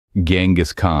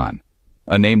Genghis Khan,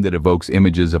 a name that evokes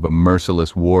images of a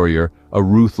merciless warrior, a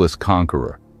ruthless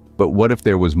conqueror. But what if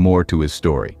there was more to his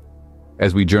story?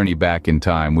 As we journey back in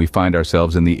time, we find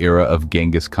ourselves in the era of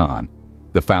Genghis Khan,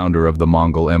 the founder of the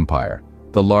Mongol Empire,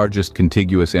 the largest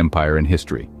contiguous empire in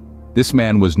history. This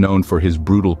man was known for his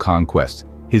brutal conquests,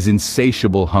 his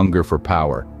insatiable hunger for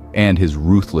power, and his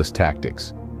ruthless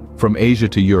tactics. From Asia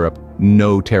to Europe,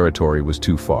 no territory was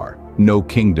too far, no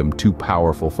kingdom too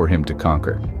powerful for him to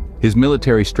conquer. His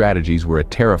military strategies were a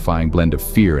terrifying blend of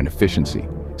fear and efficiency.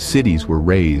 Cities were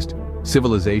razed,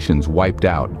 civilizations wiped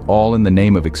out, all in the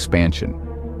name of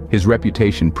expansion. His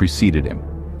reputation preceded him,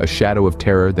 a shadow of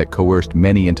terror that coerced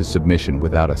many into submission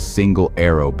without a single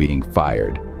arrow being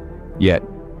fired. Yet,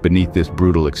 beneath this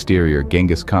brutal exterior,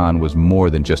 Genghis Khan was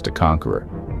more than just a conqueror.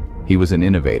 He was an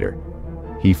innovator.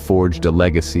 He forged a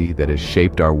legacy that has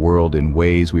shaped our world in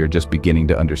ways we are just beginning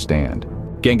to understand.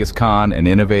 Genghis Khan, an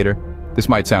innovator? This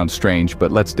might sound strange,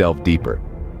 but let's delve deeper.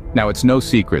 Now, it's no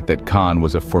secret that Khan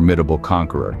was a formidable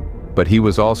conqueror, but he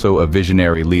was also a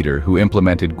visionary leader who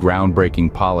implemented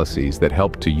groundbreaking policies that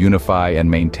helped to unify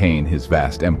and maintain his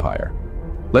vast empire.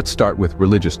 Let's start with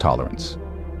religious tolerance.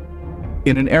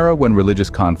 In an era when religious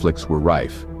conflicts were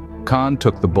rife, Khan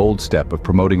took the bold step of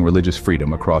promoting religious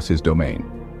freedom across his domain.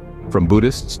 From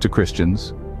Buddhists to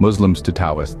Christians, Muslims to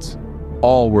Taoists,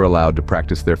 all were allowed to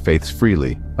practice their faiths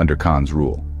freely under Khan's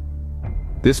rule.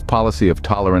 This policy of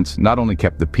tolerance not only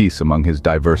kept the peace among his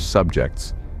diverse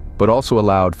subjects, but also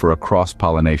allowed for a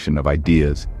cross-pollination of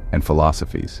ideas and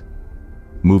philosophies.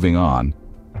 Moving on,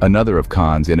 another of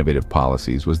Khan's innovative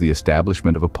policies was the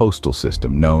establishment of a postal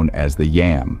system known as the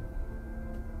Yam.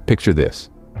 Picture this,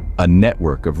 a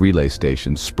network of relay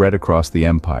stations spread across the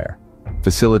empire,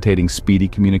 facilitating speedy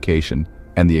communication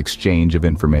and the exchange of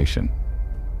information.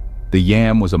 The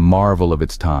Yam was a marvel of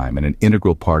its time and an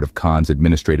integral part of Khan's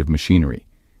administrative machinery.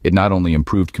 It not only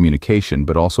improved communication,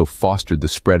 but also fostered the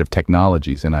spread of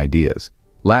technologies and ideas.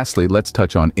 Lastly, let's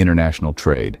touch on international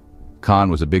trade. Khan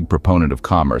was a big proponent of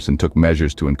commerce and took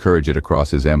measures to encourage it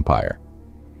across his empire.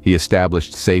 He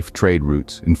established safe trade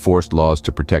routes, enforced laws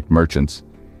to protect merchants,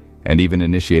 and even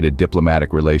initiated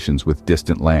diplomatic relations with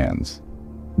distant lands.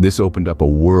 This opened up a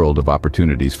world of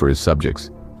opportunities for his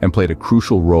subjects and played a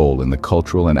crucial role in the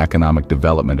cultural and economic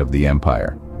development of the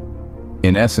empire.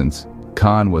 In essence,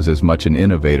 Khan was as much an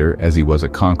innovator as he was a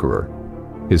conqueror.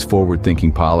 His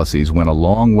forward-thinking policies went a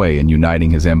long way in uniting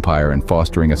his empire and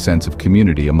fostering a sense of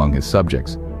community among his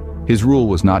subjects. His rule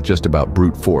was not just about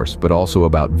brute force, but also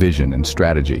about vision and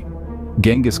strategy.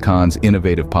 Genghis Khan's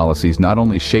innovative policies not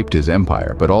only shaped his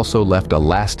empire, but also left a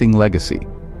lasting legacy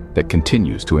that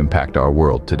continues to impact our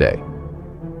world today.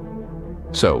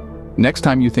 So, next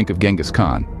time you think of Genghis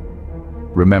Khan,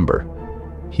 remember,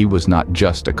 he was not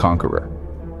just a conqueror.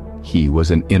 He was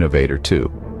an innovator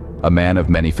too, a man of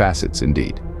many facets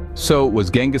indeed. So, was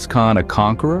Genghis Khan a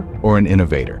conqueror or an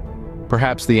innovator?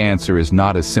 Perhaps the answer is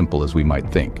not as simple as we might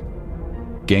think.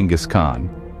 Genghis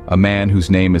Khan, a man whose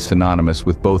name is synonymous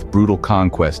with both brutal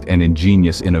conquest and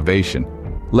ingenious innovation,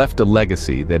 left a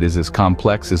legacy that is as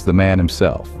complex as the man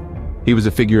himself. He was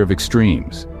a figure of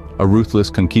extremes, a ruthless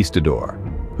conquistador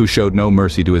who showed no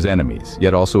mercy to his enemies,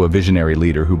 yet also a visionary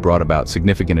leader who brought about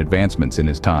significant advancements in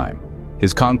his time.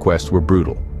 His conquests were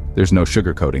brutal. There's no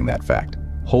sugarcoating that fact.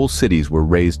 Whole cities were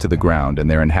razed to the ground and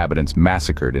their inhabitants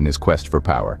massacred in his quest for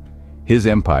power. His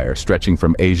empire, stretching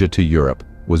from Asia to Europe,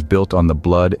 was built on the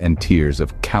blood and tears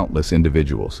of countless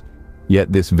individuals.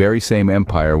 Yet this very same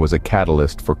empire was a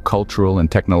catalyst for cultural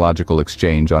and technological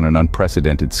exchange on an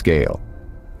unprecedented scale.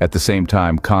 At the same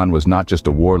time, Khan was not just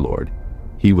a warlord,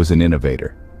 he was an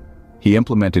innovator. He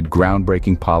implemented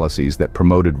groundbreaking policies that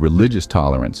promoted religious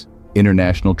tolerance,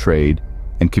 international trade,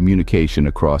 and communication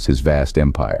across his vast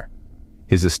empire.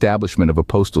 His establishment of a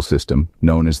postal system,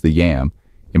 known as the Yam,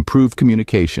 improved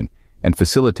communication and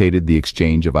facilitated the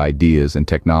exchange of ideas and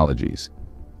technologies.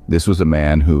 This was a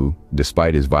man who,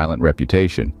 despite his violent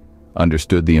reputation,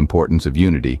 understood the importance of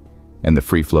unity and the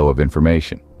free flow of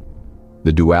information.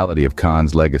 The duality of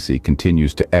Khan's legacy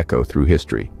continues to echo through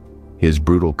history. His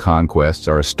brutal conquests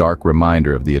are a stark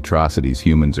reminder of the atrocities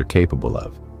humans are capable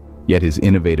of. Yet his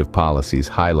innovative policies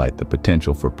highlight the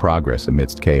potential for progress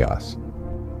amidst chaos.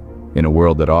 In a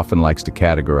world that often likes to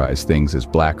categorize things as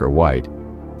black or white,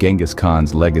 Genghis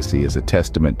Khan's legacy is a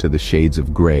testament to the shades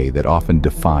of gray that often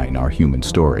define our human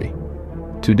story.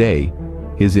 Today,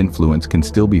 his influence can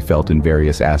still be felt in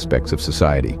various aspects of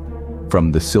society,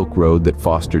 from the Silk Road that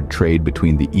fostered trade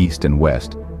between the East and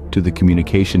West, to the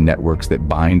communication networks that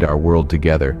bind our world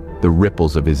together. The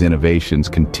ripples of his innovations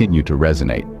continue to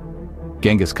resonate.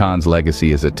 Genghis Khan's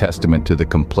legacy is a testament to the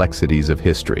complexities of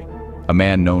history, a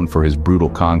man known for his brutal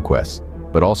conquests,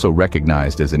 but also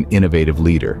recognized as an innovative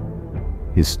leader.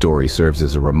 His story serves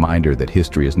as a reminder that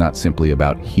history is not simply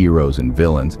about heroes and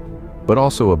villains, but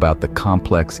also about the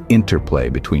complex interplay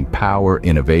between power,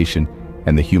 innovation,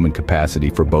 and the human capacity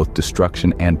for both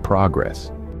destruction and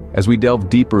progress. As we delve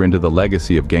deeper into the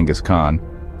legacy of Genghis Khan,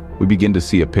 we begin to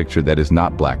see a picture that is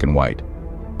not black and white,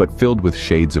 but filled with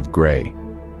shades of gray.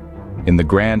 In the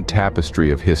grand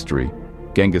tapestry of history,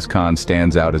 Genghis Khan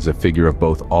stands out as a figure of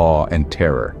both awe and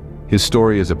terror. His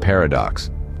story is a paradox,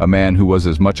 a man who was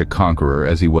as much a conqueror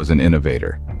as he was an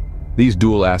innovator. These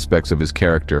dual aspects of his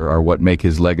character are what make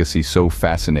his legacy so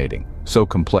fascinating, so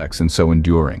complex, and so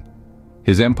enduring.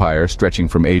 His empire, stretching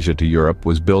from Asia to Europe,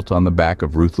 was built on the back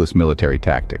of ruthless military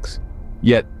tactics.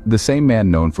 Yet, the same man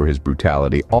known for his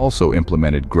brutality also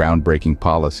implemented groundbreaking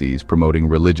policies promoting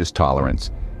religious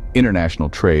tolerance, international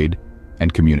trade,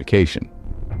 and communication.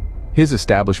 His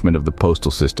establishment of the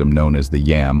postal system known as the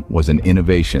Yam was an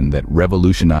innovation that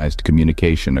revolutionized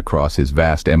communication across his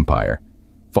vast empire,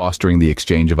 fostering the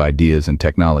exchange of ideas and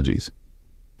technologies.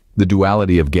 The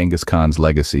duality of Genghis Khan's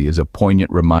legacy is a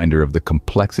poignant reminder of the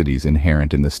complexities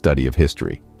inherent in the study of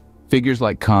history. Figures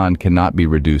like Khan cannot be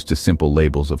reduced to simple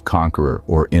labels of conqueror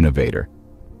or innovator.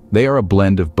 They are a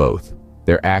blend of both,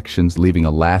 their actions leaving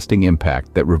a lasting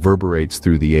impact that reverberates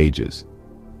through the ages.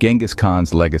 Genghis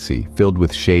Khan's legacy, filled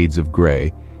with shades of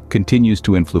gray, continues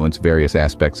to influence various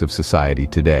aspects of society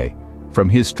today. From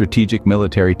his strategic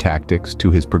military tactics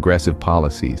to his progressive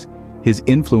policies, his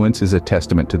influence is a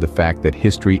testament to the fact that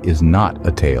history is not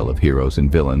a tale of heroes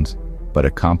and villains, but a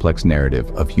complex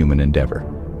narrative of human endeavor.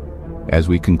 As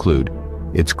we conclude,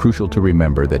 it's crucial to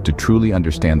remember that to truly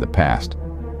understand the past,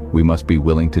 we must be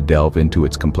willing to delve into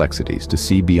its complexities, to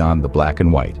see beyond the black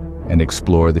and white, and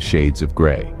explore the shades of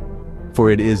gray. For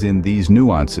it is in these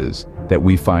nuances that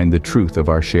we find the truth of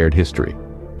our shared history.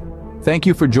 Thank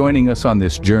you for joining us on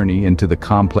this journey into the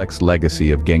complex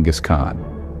legacy of Genghis Khan.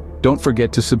 Don't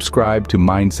forget to subscribe to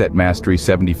Mindset Mastery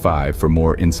 75 for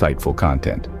more insightful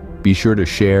content. Be sure to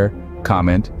share,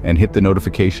 comment, and hit the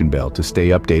notification bell to stay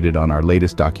updated on our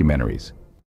latest documentaries.